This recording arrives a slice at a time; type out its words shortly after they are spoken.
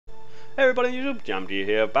Hey everybody on YouTube, Yamgi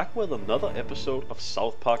here, back with another episode of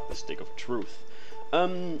South Park: The Stick of Truth.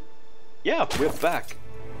 Yeah, we're back.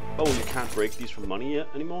 Oh, you can't break these for money yet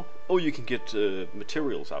anymore? Oh, you can get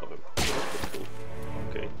materials out of them. That's pretty cool.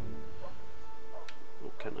 Okay.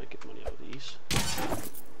 Oh, can I get money out of these?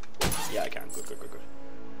 Yeah, I can. Good.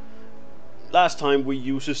 Last time we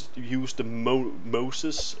used the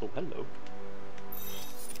Moses. Oh, hello.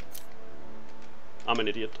 I'm an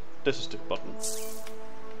idiot. This is the button.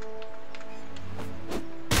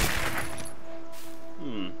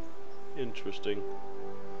 Interesting.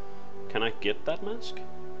 Can I get that mask?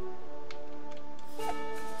 I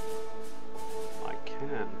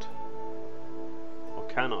can't. Or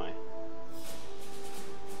can I?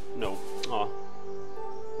 No. Ah.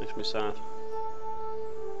 Makes me sad.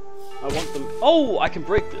 I want them. Oh, I can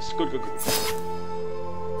break this. Good.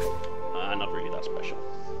 Not really that special.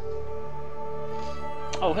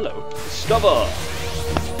 Oh, hello. Discover!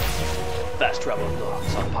 Fast travel in the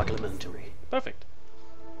SouthPark Elementary. Perfect.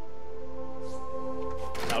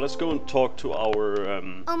 Now let's go and talk to our,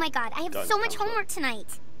 Oh my god, I have so much homework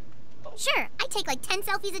tonight. Sure, I take like 10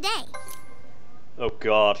 selfies a day. Oh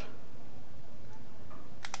god.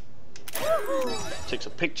 Take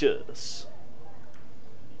some pictures.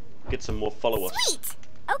 Get some more followers. Sweet!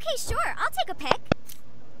 Okay, sure, I'll take a pic.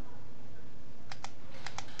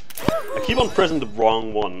 I keep on pressing the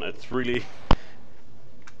wrong one. It's really...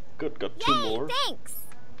 Good, got two more. Thanks!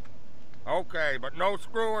 Okay, but no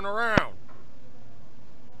screwing around.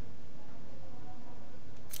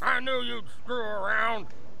 I knew you'd screw around.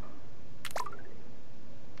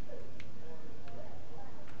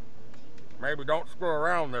 Maybe don't screw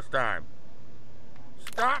around this time.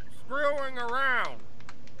 Stop screwing around.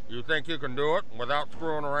 You think you can do it without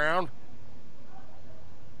screwing around?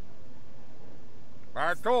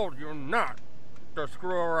 I told you not to screw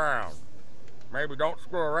around. Maybe don't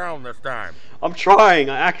screw around this time. I'm trying,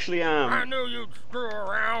 I actually am. I knew you'd screw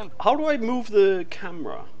around. How do I move the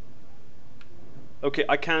camera? Okay,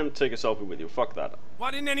 I can't take a selfie with you. Fuck that.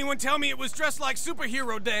 Why didn't anyone tell me it was dressed like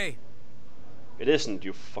Superhero Day? It isn't,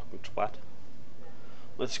 you fucking twat.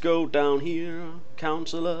 Let's go down here,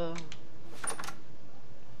 counselor.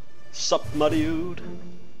 Sup, my dude?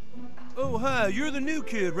 Oh, hi, you're the new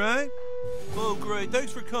kid, right? Oh, great,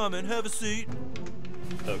 thanks for coming. Have a seat.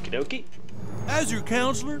 Okie dokie. As your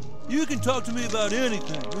counselor, you can talk to me about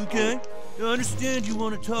anything, okay? I understand you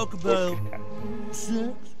want to talk about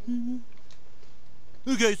sex.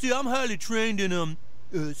 Okay, see, I'm highly trained in,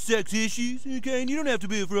 sex issues, okay? And you don't have to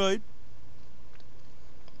be afraid.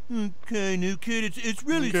 Okay, new kid, it's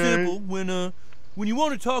really simple. When you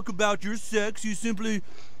want to talk about your sex, you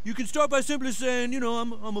can start by simply saying, you know,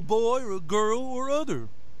 I'm a boy or a girl or other.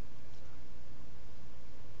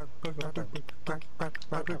 This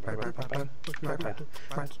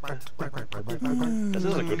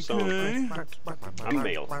is a good song. I'm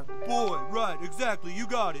male. Boy, right, exactly, you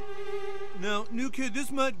got it. Now, new kid,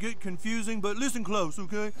 this might get confusing, but listen close,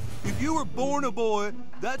 okay? If you were born a boy,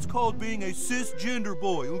 that's called being a cisgender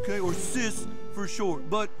boy, okay? Or cis for short.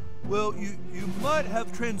 But, well, you might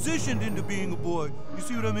have transitioned into being a boy. You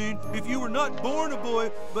see what I mean? If you were not born a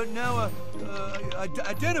boy, but now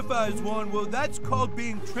identify as one, well, that's called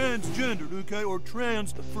being transgendered, okay? Or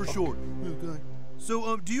trans for short, okay?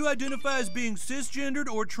 So, do you identify as being cisgendered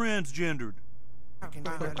or transgendered?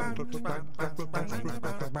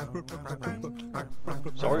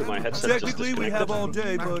 Sorry, my headset just Technically, we have all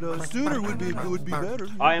day, but sooner would be better.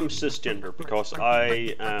 I am cisgender because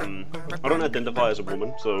I don't identify as a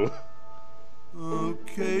woman, so...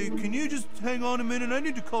 Okay, can you just hang on a minute? I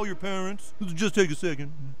need to call your parents. Just take a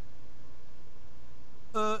second.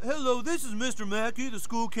 Hello, this is Mr. Mackey, the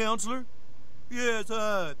school counselor. Yes,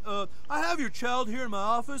 hi. I have your child here in my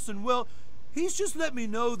office, and well, he's just let me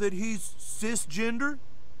know that he's cisgender.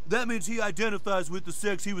 That means he identifies with the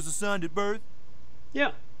sex he was assigned at birth?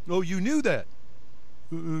 Yeah. Oh, you knew that?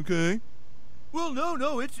 Okay. Well,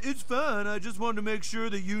 no, it's fine. I just wanted to make sure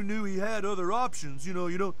that you knew he had other options. You know,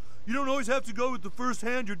 you don't always have to go with the first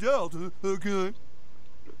hand you're dealt, okay?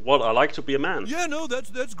 Well, I like to be a man. Yeah, no,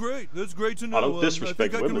 that's great. That's great to know. I don't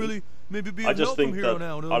disrespect I think women. I can really maybe be I of just help think from here that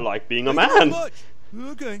on out. I like being a Thank you very man. much.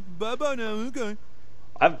 Okay, bye now, okay.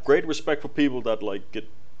 I have great respect for people that, like, get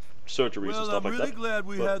surgeries and stuff like that. Well, I'm really glad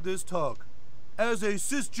we had this talk. As a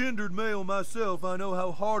cisgendered male myself, I know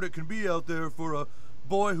how hard it can be out there for a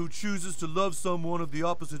boy who chooses to love someone of the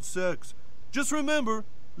opposite sex. Just remember,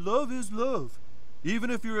 love is love.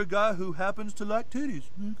 Even if you're a guy who happens to like titties,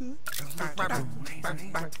 okay?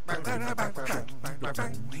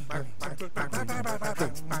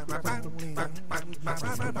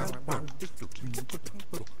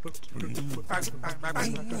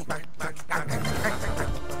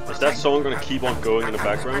 Is that song gonna keep on going in the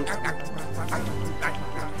background?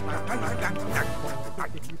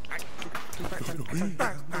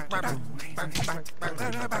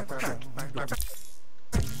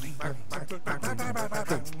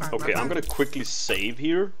 Okay, I'm gonna quickly save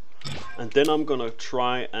here, and then I'm gonna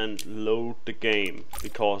try and load the game,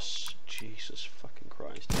 because Jesus fucking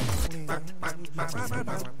Christ.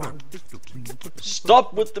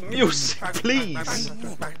 Stop with the music, please!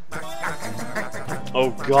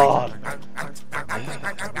 Oh God.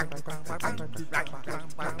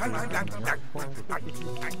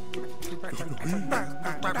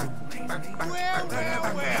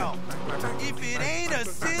 Well. If it ain't a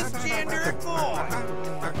cisgendered boy.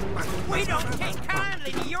 We don't take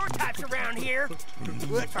kindly to your types around here.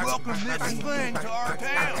 Let's welcome this thing to our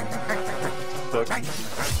town. Fuck.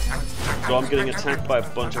 So I'm getting attacked by a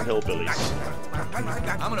bunch of hillbillies.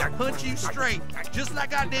 I'm gonna punch you straight, just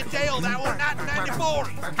like I did Dale that one night in '94.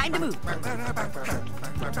 Time to move.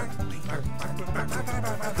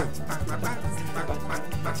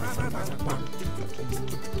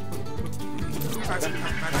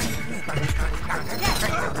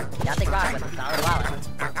 Nothing wrong with a solid wallet.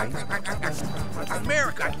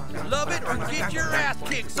 America, love it or get your ass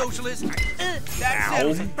kicked, socialist. That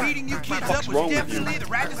settles it. Beating you kids up was definitely the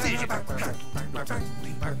right decision.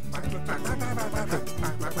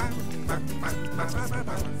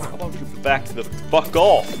 How about you back the fuck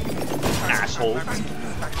off, asshole?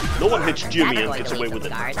 No one hits Jimmy and gets away with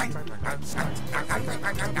it.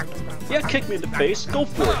 Yeah, kick me in the face. Go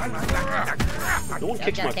for it. No one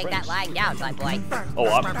kicks my Take friends. that lying down, my boy.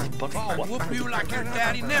 Oh, but I'll what? whoop you like your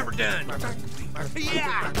daddy never done.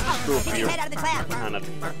 Yeah. Screw up Get here. your head out of the cloud.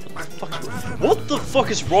 What the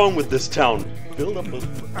fuck is wrong with this town? Build up you're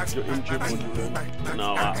injured when you learn.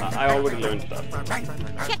 No, I already learned that.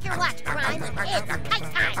 Check your watch, Crime. It's night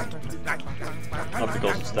time. Not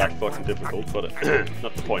because it's that fucking difficult, but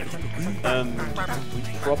not the point. We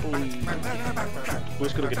probably...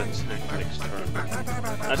 Who's gonna get attacked next turn?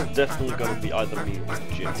 That's definitely gonna be either me or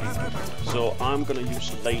Jimmy. So I'm gonna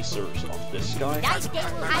use lasers on this guy. Nice day,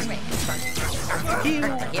 hybrid.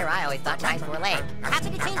 Here, I always thought knives were lame. Happy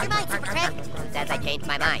to change your mind, Super Craig. Says I changed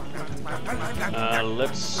my mind.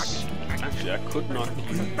 Let's... Actually, I could knock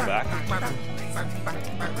you back.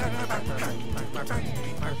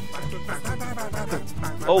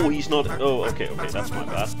 Oh, he's not... Oh, okay, that's my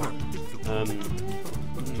bad.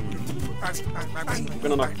 I'm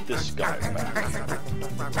gonna knock this guy back.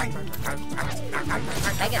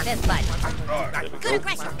 Make it this button. There we Good go.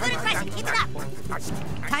 aggression. Good aggression. Keep it up.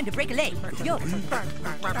 Time to break a leg. Yo.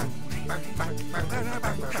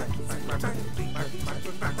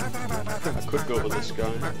 I could go for this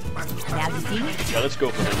guy. Now you see me? Yeah, let's go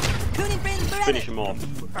for him. Tune in, friends, forever. Finish him off.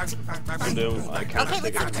 No, I can't Okay,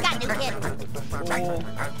 take let's see what you got, new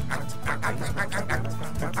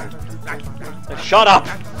kid. Shut up!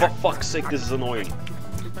 For fuck's sake, this is annoying.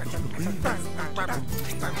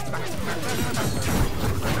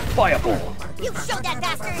 Fireball! You showed that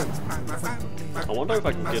bastard. I wonder if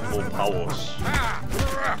I can get more powers.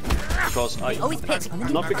 Because Always pick on the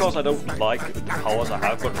not because I don't like the powers I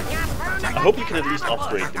have, but I hope you can at least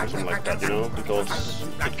upgrade them or something like that, you know? Because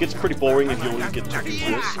it gets pretty boring if you only get to use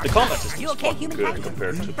this. The combat system is fucking good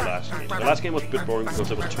compared to the last game. The last game was a bit boring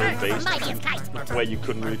because it was turn-based, Mighty and tight. where you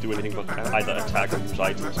couldn't really do anything but either attack or use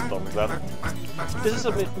items and stuff like that. This is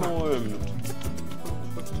a bit more...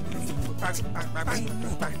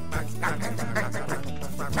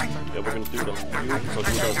 Yeah, we're gonna do it on you because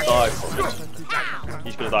you're gonna die from it.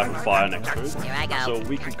 He's gonna die from fire next turn. Here I go. So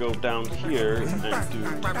we can go down here and do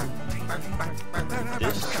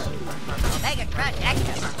this. Mega crush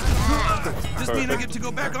extra. This mean I get to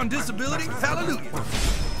go back on disability? Hallelujah.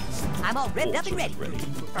 I'm all revved up and ready.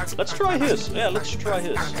 Let's try his. Yeah, let's try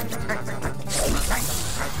his.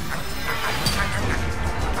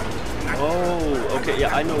 Oh, okay,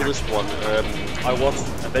 yeah, I know this one. I watched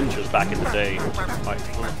Avengers back in the day.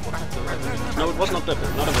 No, it was not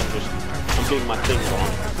Avengers. I'm getting my thing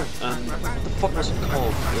wrong. What the fuck was it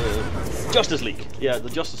called? Justice League. Yeah, the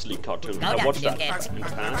Justice League cartoon. I watched that in the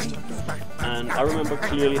past. And I remember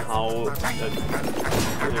clearly how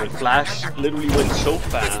Flash literally went so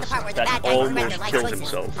fast that he almost killed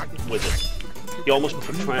himself with it. He almost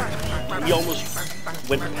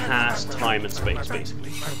went past time and space,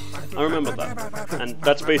 basically. I remember that, and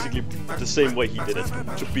that's basically the same way he did it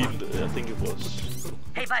to beat. I think it was.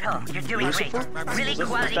 Hey, Butthole, you're doing great. Really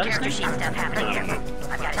quality character sheet stuff happening here.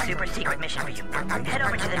 I've got a super secret mission for you. Head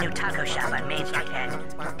over to the new taco shop on Main Street and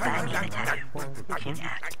buy me the tattoo.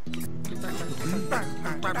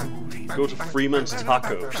 Go to Freeman's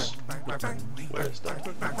Tacos. Where is that?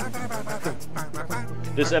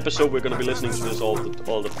 This episode we're gonna be listening to this all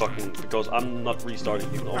the fucking, because I'm not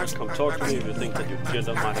restarting. You can always come talk to me if you think that your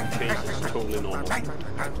gender might have changed. It's totally normal.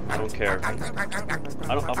 I don't care.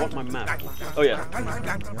 I want my map. Oh yeah.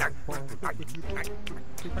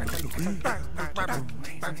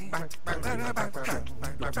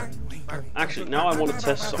 Actually, now I want to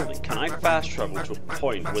test something. Can I fast travel to a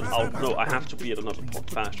point without... No, I have to be at another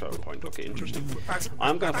fast travel point. Okay, interesting.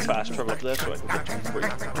 I'm gonna fast travel up there so I can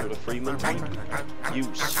get to the Freeman point.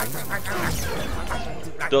 Use.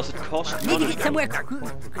 Does it cost money? Need to get somewhere.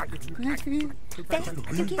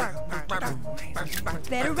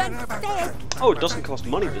 Better run fast. Oh, it doesn't cost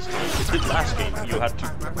money this time. It did last game. You had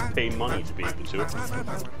to pay money to be able to.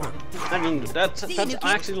 I mean, that's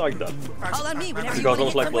I actually like that. Call on me whenever you Because I want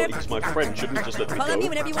was to like, get well, somewhere. he's my friend. Shouldn't he just let me Call on me go?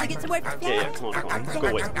 whenever you want to get somewhere. Yeah, come on. Let's go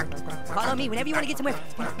away. Call on me whenever you want to get somewhere.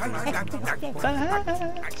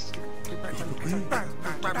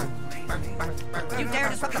 You dare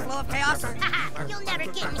disrupt the flow of chaos? Haha, you'll never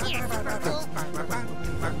get in here, super fool.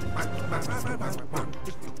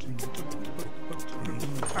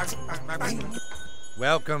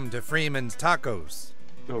 Welcome to Freeman's Tacos.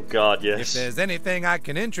 Oh God, If yes. there's anything I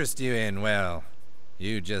can interest you in, well,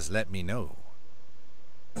 you just let me know.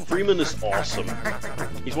 Freeman is awesome.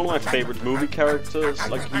 He's one of my favorite movie characters.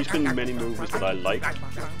 Like, he's been in many movies that I like.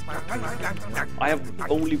 I have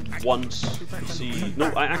only once seen... No,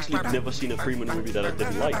 I actually have never seen a Freeman movie that I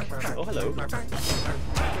didn't like. Oh, hello.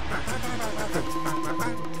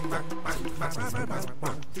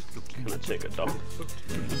 Can I take a dump?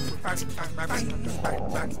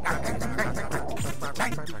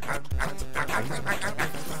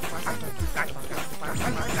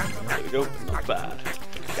 There we go. Not bad.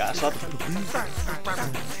 Gas up.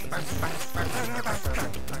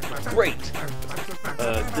 Great.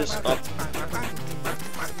 This up.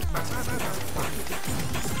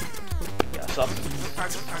 Gas up.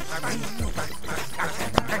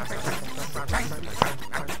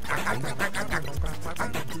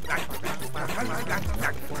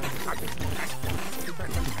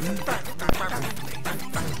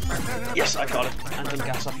 Yes, I got it. And then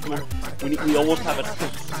gas up. Come on. We almost have it.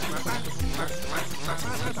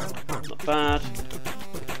 Not bad.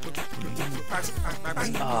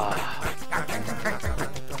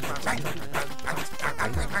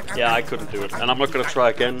 Yeah, I couldn't do it. And I'm not gonna try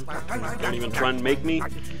again. Don't even try and make me.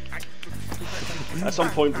 At some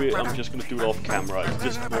point, I'm just gonna do it off camera. It's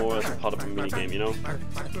just more as a part of a minigame, you know?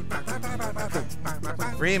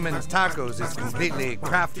 Freeman's Tacos is completely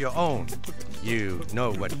craft your own. You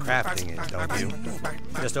know what crafting is, don't you?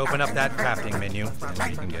 Just open up that crafting menu and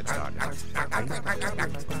we can get started.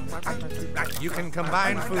 You can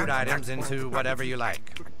combine food items into whatever you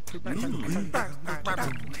like.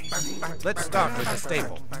 Let's start with the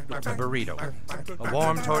staple, a burrito. A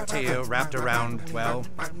warm tortilla wrapped around, well,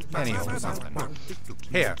 any old something.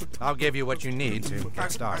 Here, I'll give you what you need to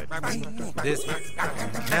get started. This here.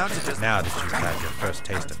 Now that you've had your first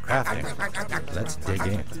taste of crafting, let's dig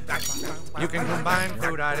in. You can combine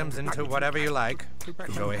food items into whatever you like.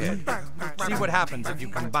 Go ahead. See what happens if you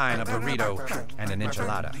combine a burrito and an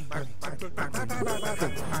enchilada.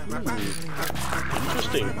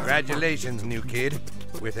 Interesting. Congratulations, new kid.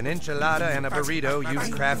 With an enchilada and a burrito, you've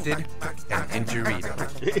crafted an enchilada.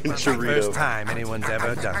 First time anyone's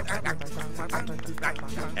ever done that.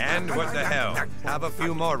 And what the hell? Have a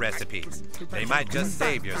few more recipes. They might just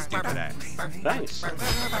save your stupid ass. Thanks.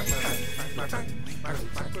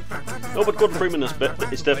 No, but Gordon Freeman is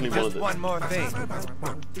definitely one of Just the... one more thing.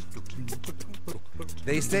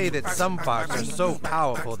 They say that some parts are so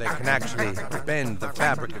powerful they can actually bend the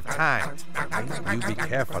fabric of time. You be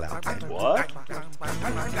careful out there. What?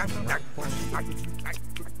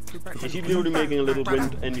 Is he literally making a little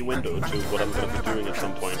innuendo to what I'm going to be doing at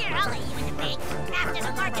some point? Here, I'll let you in the bank. After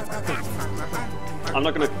the market's passed. I'm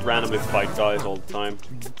not going to randomly fight guys all the time.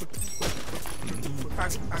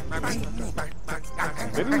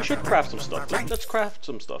 Maybe we should craft some stuff. Let's craft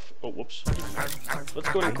some stuff. Oh, whoops. Let's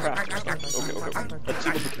go and craft some stuff. Okay. Let's see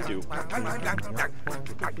what we can do.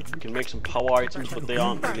 We can make some power items, but they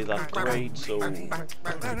aren't really that great, so...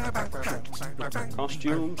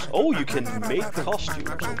 Costumes. Oh, you can make costumes.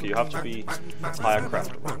 Okay, you have to be higher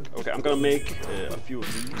crafter rank. Okay, I'm gonna make a few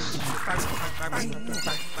of these.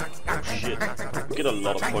 Oh, shit. We get a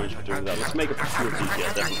lot of points for doing that. Let's make a few of these,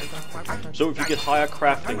 yeah, definitely. So if you get higher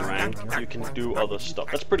crafting rank, you can do other stuff.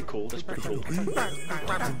 That's pretty cool. That's pretty cool.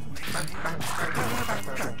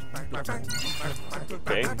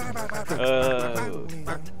 Okay.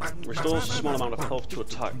 Restores a small amount of health to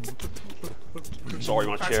attack. Sorry,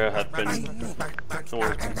 my chair had been... Someone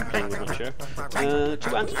was playing with my chair.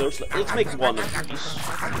 2 antidotes. Let's make one of these.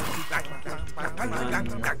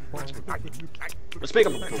 Let's make a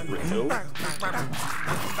burrito.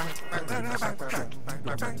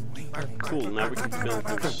 Cool, now we can build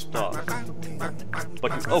new stuff.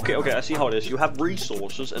 But okay, I see how it is. You have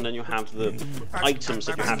resources, and then you have the items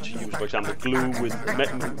that you have to use. For example, glue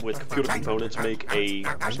with computer components make a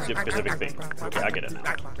specific thing. Okay, I get it now.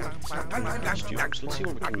 Costumes. Let's see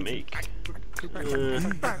what we can make. Doom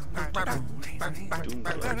gloves.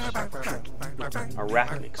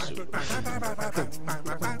 Arachnic suit.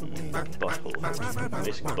 Butthole.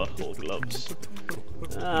 Amazing butthole gloves.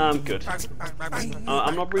 I'm good.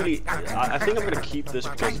 I'm not really... I think I'm gonna keep this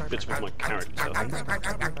because it fits with my character.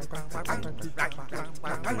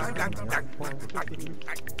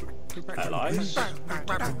 Allies?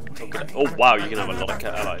 Okay. Oh wow, you can have a lot of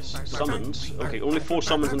allies. Summons? Okay, only 4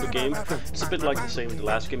 summons in the game. It's a bit like the same in the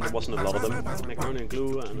last game, there wasn't a lot of them. Macaroni and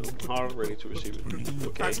glue and heart ready to receive it.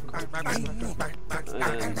 Okay, cool.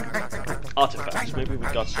 Artifacts, maybe we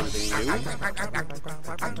got something new?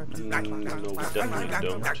 No, we definitely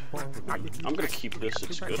don't. I'm gonna keep this,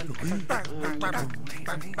 it's good.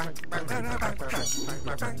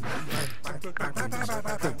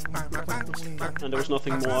 And there was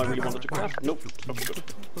nothing more I really wanted to craft? Nope. Okay, good.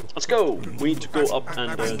 Let's go! We need to go up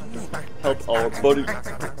and help our buddy.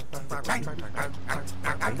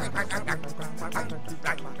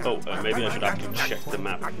 Oh, maybe I should actually check the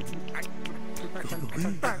map.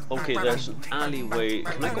 Okay, there's an alleyway.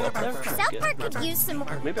 Can I go up there? SouthPark could use some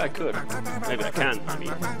more. Maybe I could. Maybe I can, I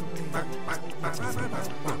mean.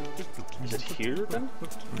 Is it here, then?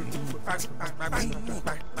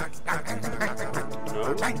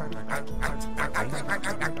 No?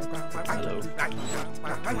 Hello?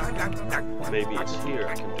 Maybe it's here I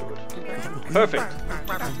can do it. Perfect!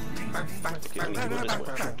 Okay, I need to go this way.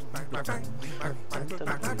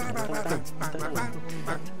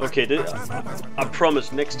 Okay, I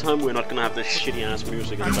promise next time we're not gonna have this shitty ass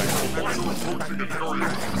music in the background.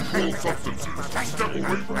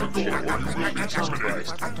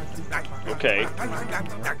 Okay.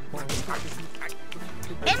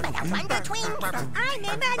 Remember the Wonder Twins? I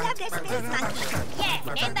remember, I love this Space Monkey. Yeah,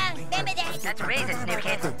 remember that? That's Raisin's new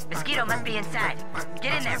kid. Mosquito must be inside.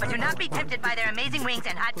 Get in there, but do not be tempted by their amazing wings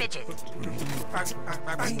and hot bitches.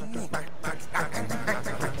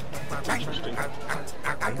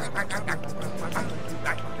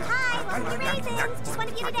 Hi, welcome to Raisins. Just one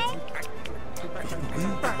of you today?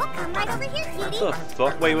 Well, come right over here, cutie. What the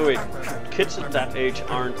fuck? Wait. Kids at that age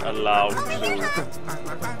aren't allowed Over here, to... huh?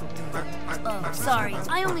 Oh, sorry.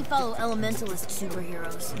 I only follow elementalist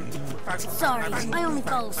superheroes. Sorry, I only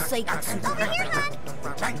follow sacred superheroes. Over here, hon.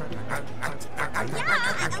 Yeah,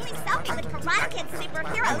 I only selfie with Karate Kid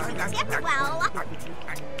superheroes who tip well.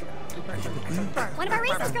 One of our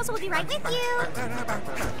Raisins girls will be right with you.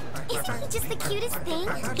 Isn't he just the cutest thing?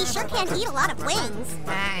 He sure can eat a lot of wings.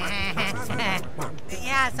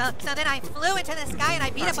 Yeah, so then I flew into the sky and I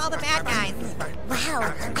beat up all the bad guys.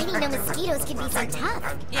 Wow, I didn't know mosquitoes could be so tough.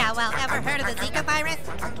 Yeah, well, ever heard of the Zika virus?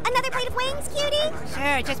 Another plate of wings, cutie?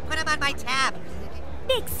 Sure, just put them on my tab.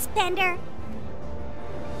 Big spender.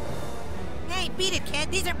 Hey, beat it,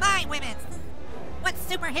 kid. These are my women. What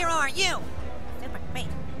superhero are you? Wait.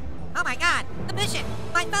 Oh my god, the mission!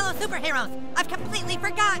 My fellow superheroes! I've completely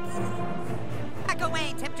forgotten! Back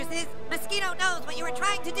away, temptresses! Mosquito knows what you were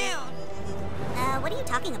trying to do! What are you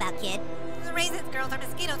talking about, kid? The Raisins girls are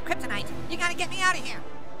Mosquito's kryptonite. You gotta get me out of here!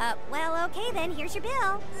 Well, okay then, here's your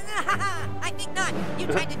bill. I think not. You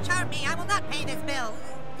tried to charm me. I will not pay this bill.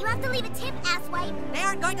 You have to leave a tip, asswipe. They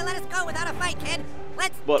aren't going to let us go without a fight, kid.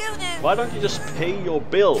 Let's What? do this! Why don't you just pay your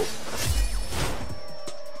bill?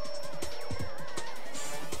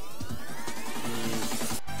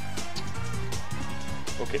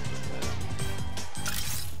 Okay.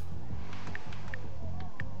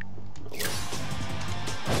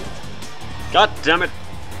 God damn it!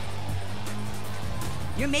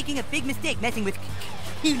 You're making a big mistake messing with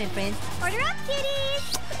Human friends. Order up,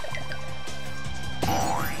 kitties!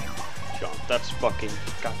 John, that's fucking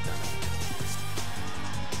goddamn.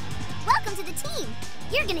 Welcome to the team.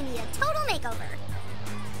 You're gonna need a total makeover.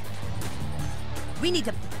 We need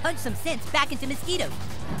to punch some sense back into Mosquito.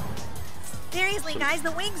 Seriously, guys,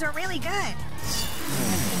 the wings are really good.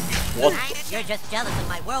 What? You're just jealous of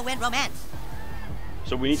my whirlwind romance.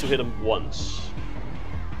 So we need to hit him once.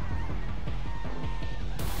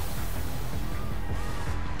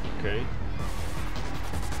 Okay.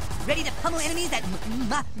 Ready to pummel enemies at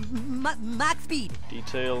Mach speed.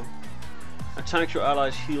 Detail. Attack your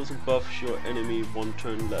allies, heals and buffs your enemy 1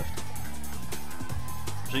 turn left.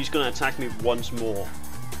 So he's gonna attack me once more.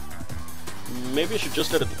 Maybe I should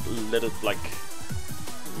just let it like.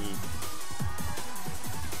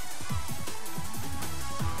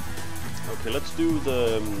 Okay, let's do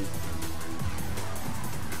the.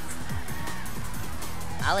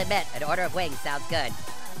 I'll admit, an order of wings sounds good.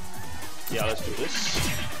 Yeah, let's do this.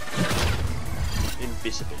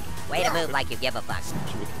 Invisible. Way to move like you give a fuck. So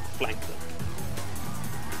we can flank them.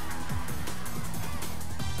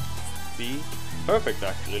 B. Perfect,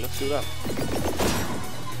 actually. Let's do that.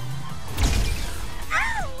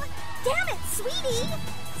 Ow! Damn it, sweetie!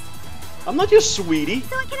 I'm not your sweetie.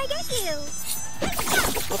 So what can I get you?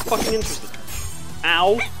 Not fucking interested.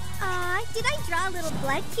 Ow! Aw, did I draw a little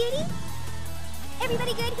blood, cutie?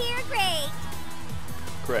 Everybody good here? Great.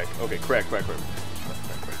 Craig. Okay, Craig.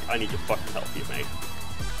 I need your fucking help here, mate.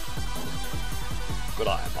 But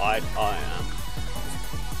I am.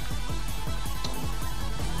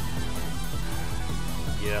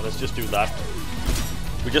 Yeah, let's just do that.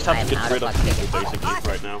 We just have to get rid of people basically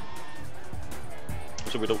right now.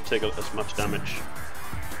 So we don't take as much damage.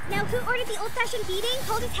 Now who ordered the old-fashioned beating?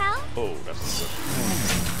 Cold as hell? Oh, that's not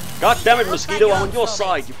good. God damn it, Mosquito, I'm on your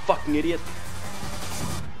side, you fucking idiot.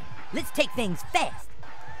 Let's take things fast.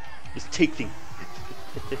 Let's take things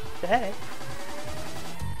fast.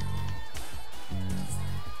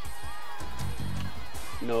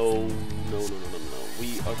 No.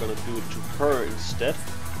 We are gonna do it to her instead.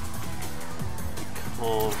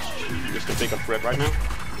 Because she's just a bigger threat right now.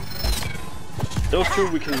 Those two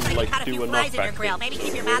we can like do a knockback thing. Maybe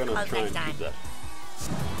keep your We're mouth gonna closed try and next keep time.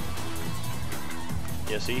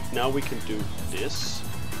 that. Yeah, see? Now we can do this.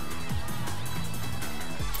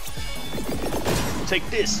 Take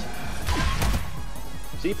this!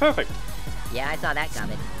 See? Perfect! Yeah, I saw that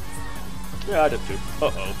coming. Yeah, I did too.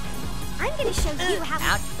 Uh-oh. I'm gonna show you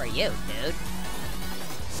how. Ouch for you, dude.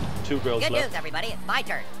 2 girls Good left. news, everybody. It's my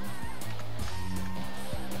turn.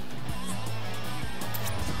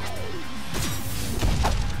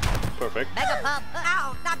 Perfect. Mega pump.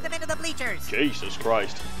 Ow! Knock them into the bleachers. Jesus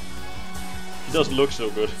Christ. He doesn't look so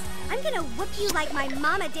good. I'm gonna whoop you like my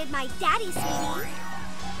mama did my daddy, sweetie.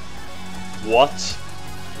 What?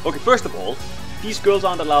 Okay, first of all, these girls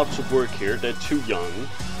aren't allowed to work here. They're too young.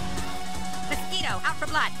 Mosquito, out for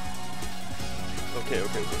blood. Okay.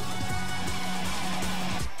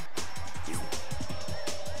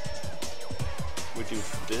 We do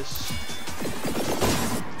this.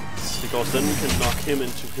 Because then we can knock him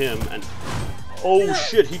into him and... Oh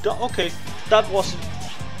shit, he died. Okay, that wasn't...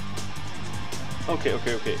 Okay.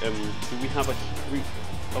 Do we have a...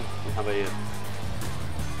 Oh, we have a...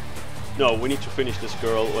 No, we need to finish this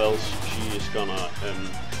girl, or else she is gonna...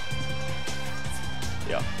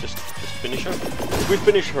 Yeah, just finish her. If we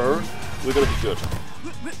finish her, we're gonna be good.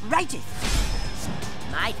 Righteous.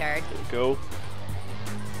 My turn. There we go.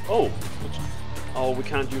 Oh! Oh, we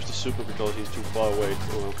can't use the super because he's too far away.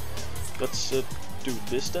 Oh well. Let's do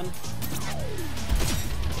this then.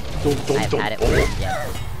 I've had it worse yet.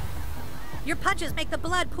 Your punches make the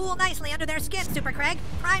blood pool nicely under their skin, Super Craig.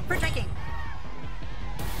 Prime for drinking.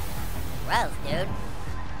 Gross, dude.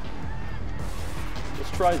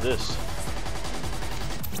 Let's try this.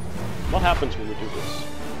 What happens when we do this?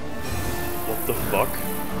 What the fuck?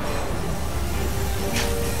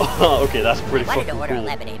 Oh, okay, that's pretty I wanted fucking to order cool. a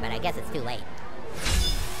lemonade, but I guess it's too late.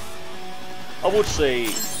 I would say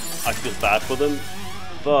I feel bad for them,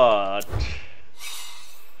 but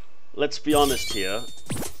let's be honest here,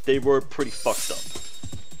 they were pretty fucked up.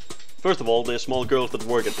 First of all, they're small girls that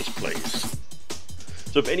work at this place.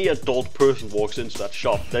 So if any adult person walks into that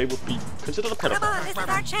shop, they would be considered a Come pedophile. on, this is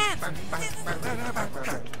our chance.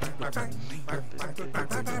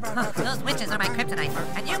 Those witches are my kryptonite,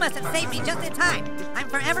 and you must have saved me just in time. I'm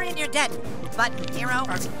forever in your debt. But, hero,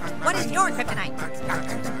 what is your kryptonite?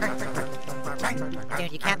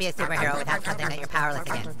 Dude, you can't be a superhero without something that you're powerless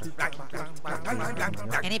against.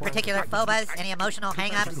 Any particular phobas? Any emotional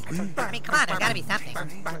hang-ups? I mean, come on, there's gotta be something.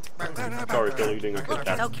 Sorry, Phil, you didn't get Look,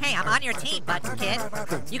 that. it's okay, I'm on your team, Butts kid.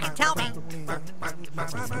 You can tell me.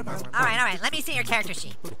 Alright, let me see your character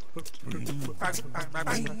sheet.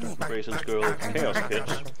 Raisins, girls, chaos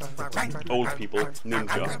kids, old people,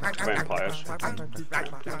 ninja, vampires.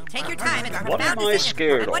 Take your time, it's a What profound am I decision,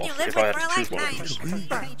 scared and one of you live if with I had for a to choose one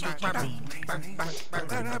of lifetime.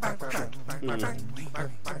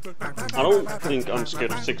 I don't think I'm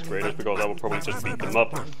scared of 6th graders because I would probably just beat them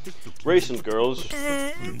up. Raisin girls,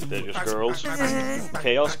 they're just girls.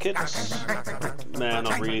 Chaos kids, man,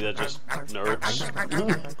 not really, they're just nerds.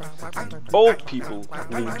 Old people,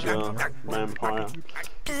 ninja, vampire.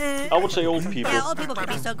 I would say old people. Yeah, old people can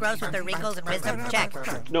be so gross with their wrinkles and wisdom. Check.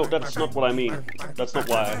 No, that's not what I mean. That's not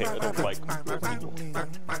why I don't like old people.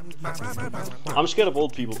 I'm scared of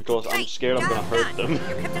old people because I'm scared I'm gonna hurt them. Your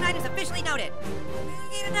kryptonite is officially noted.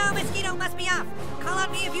 No, Mosquito must be off. Call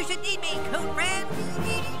on me if you should need me, coon friend.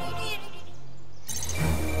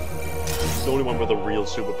 The only one with a real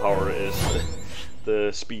superpower is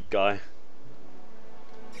the speed guy.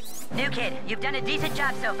 New kid, you've done a decent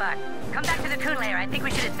job so far. Come back to the Coon lair. I think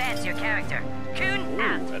we should advance your character. Coon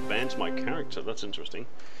out. Ooh, advance my character. That's interesting.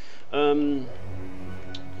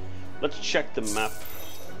 Let's check the map.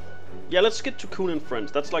 Yeah, let's get to Coon and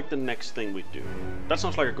Friends. That's like the next thing we do. That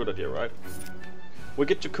sounds like a good idea, right? We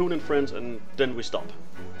get to Coon and Friends and then we stop.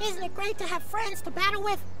 Isn't it great to have friends to battle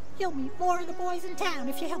with? You'll meet more of the boys in town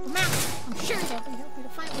if you help them out. I'm sure they'll be happy to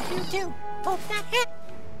fight with you too. Hope that hit.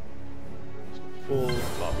 Full,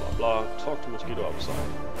 blah blah blah. Talk to Mosquito outside.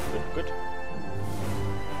 Good, good.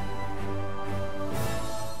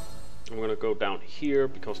 I'm gonna go down here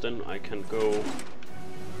because then I can go.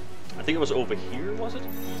 I think it was over here, was it?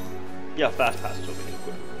 Yeah, fast pass is over here.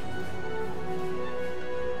 Good.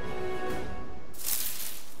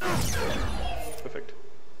 Perfect.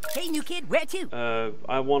 Hey, new kid, where to?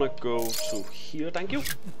 I wanna go to here, thank you.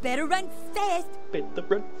 Better run fast. Better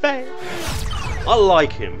run fast. I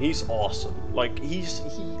like him. He's awesome. Like he.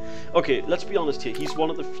 Okay, let's be honest here. He's one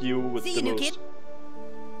of the few with See the you, new most. kid.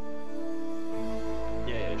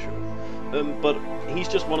 Yeah, sure. But he's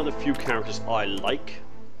just one of the few characters I like.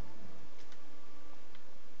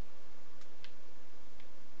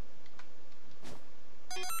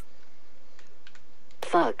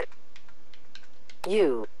 Fuck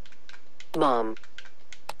you, Mom.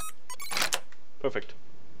 Perfect.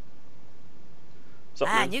 What's up,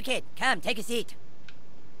 man? New kid, come, take a seat.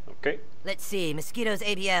 Okay. Let's see, Mosquito's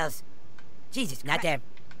ABLs. Jesus, not there.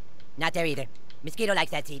 Not there either. Mosquito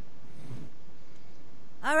likes that seat.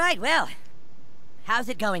 Alright, well. How's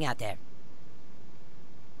it going out there?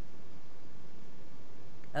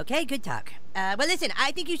 Okay, good talk. Well, listen,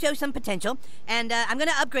 I think you show some potential, and I'm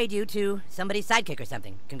gonna upgrade you to somebody's sidekick or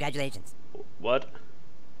something. Congratulations. What?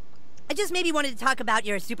 I just maybe wanted to talk about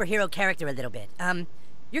your superhero character a little bit.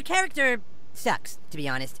 Your character sucks, to be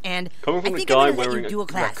honest, and Coming from I a think guy I'm gonna let wearing you dual a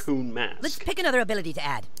class. raccoon mask. Let's pick another ability to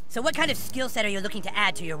add. So what kind of skill set are you looking to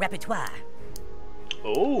add to your repertoire?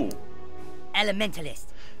 Oh. Elementalist.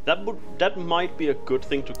 That might be a good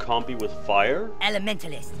thing to combi with fire.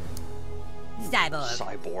 Elementalist. Cyborg.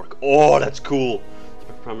 Cyborg. Oh, that's cool.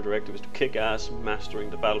 The primary directive is to kick ass, mastering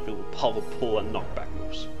the battlefield with power pull and knockback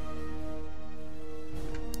moves.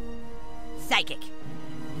 Psychic.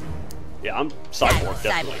 Yeah, I'm cyborg,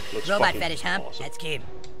 definitely. Cyborg. Looks Robot fucking fetish, huh? awesome. That's cute.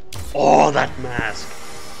 Oh, that mask.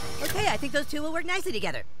 Okay, I think those two will work nicely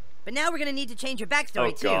together. But now we're gonna need to change your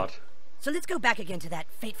backstory, too. God. So let's go back again to that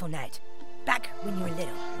fateful night. Back when you were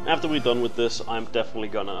little. After we're done with this, I'm definitely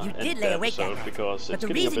gonna You end did the lay awake that episode night. because But it's the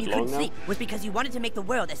getting a reason bit you long couldn't now. sleep was because you wanted to make the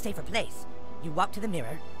world a safer place. You walked to the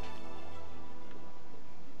mirror.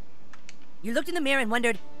 You looked in the mirror and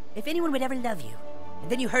wondered if anyone would ever love you. And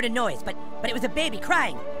then you heard a noise, but it was a baby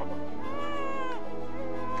crying.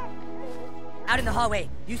 Out in the hallway,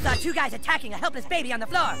 you saw two guys attacking a helpless baby on the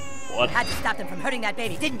floor. What? You had to stop them from hurting that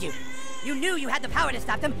baby, didn't you? You knew you had the power to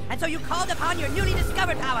stop them, and so you called upon your newly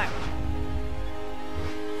discovered power.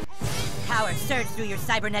 Power surged through your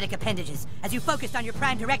cybernetic appendages as you focused on your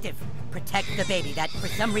prime directive. Protect the baby that, for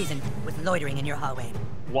some reason, was loitering in your hallway.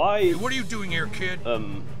 Why? Hey, what are you doing here, kid?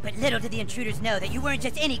 But little did the intruders know that you weren't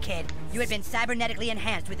just any kid. You had been cybernetically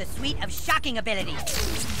enhanced with a suite of shocking abilities.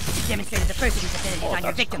 You demonstrated the first of these abilities on your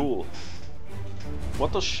that's victim. cool.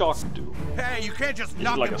 What does shock do? Hey, you can't just Is it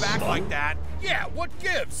knock like him a back stun? like that. Yeah, what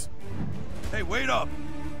gives? Hey, wait up.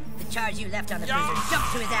 The charge you left on the bruiser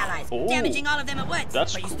jumped to his allies, Oh, damaging all of them at once.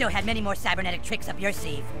 that's but you cool. still had many more cybernetic tricks up your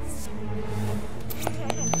sleeve.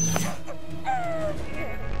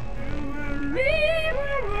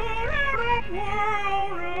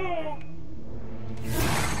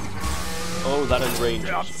 Oh, that enrages.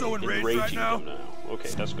 Yeah, I'm so enraged right now. Them now. Okay,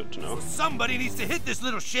 that's good to know. Somebody needs to hit this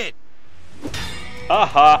little shit.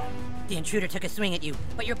 Aha! The intruder took a swing at you,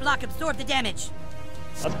 but your block absorbed the damage.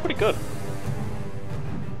 That's pretty good.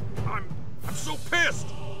 I'm so pissed.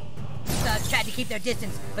 Thugs tried to keep their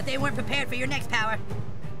distance, but they weren't prepared for your next power.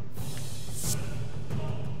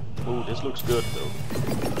 Ooh, this looks good though.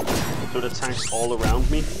 So it attacks all around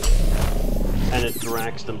me, and it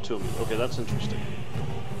drags them to me. Okay, that's interesting.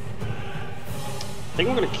 I think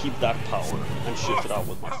I'm gonna keep that power and shift it out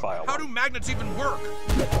with my fire. How do magnets even work?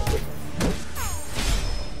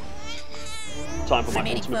 Time for my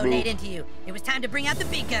Remaining ultimate flow move. laid into you. It was time to bring out the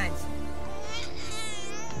big guns.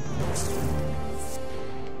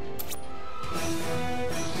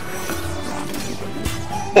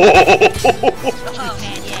 Oh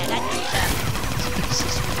man, yeah, that's good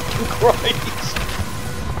stuff. Christ!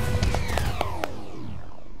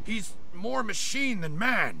 He's more machine than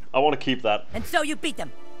man. I want to keep that. And so you beat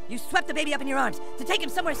them. You swept the baby up in your arms to take him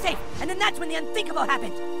somewhere safe, and then that's when the unthinkable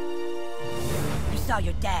happened. You saw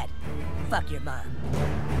your dad fuck your mom.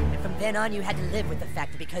 And from then on, you had to live with the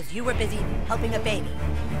fact that because you were busy helping a baby,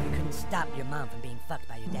 you couldn't stop your mom from being fucked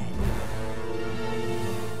by your dad.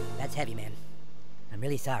 That's heavy, man. I'm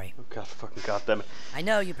really sorry. Oh god, fucking goddammit. I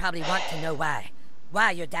know you probably want to know why.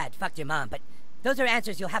 Why your dad fucked your mom, but those are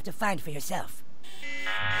answers you'll have to find for yourself.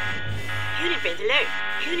 Coon and Friends alert!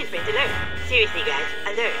 Coon and Friends alert! Seriously, guys,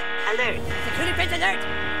 alert! Alert! It's the Coon and Friends alert!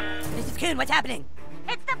 This is Coon, what's happening?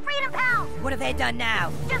 It's the Freedom Pals! What have they done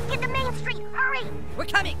now? Just get to Main Street, hurry! We're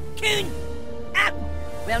coming! Coon! Out!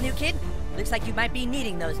 Well, new kid, looks like you might be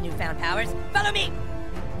needing those newfound powers. Follow me!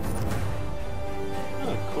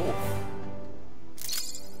 Oh, cool.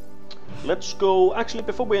 Let's go. Actually,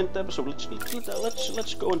 before we end the episode,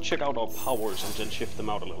 let's go and check out our powers and then shift them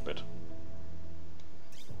out a little bit.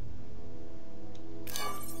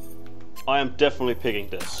 I am definitely picking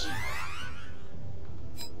this.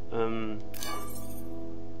 I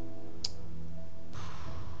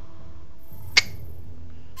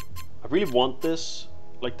really want this.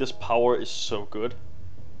 Like, this power is so good.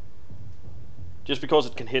 Just because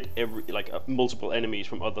it can hit multiple enemies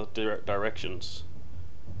from other directions.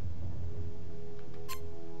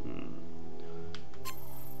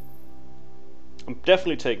 I'm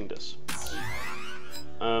definitely taking this.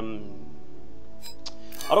 I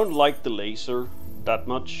don't like the laser that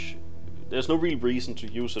much. There's no real reason to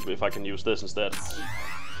use it if I can use this instead.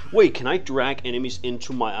 Wait, can I drag enemies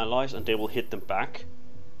into my allies and they will hit them back?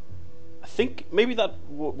 I think maybe that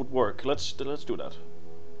would work. Let's do that.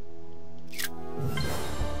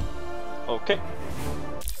 Okay.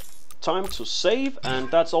 Time to save, and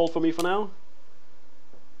that's all for me for now.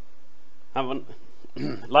 Have a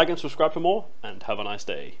like and subscribe for more, and have a nice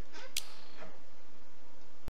day.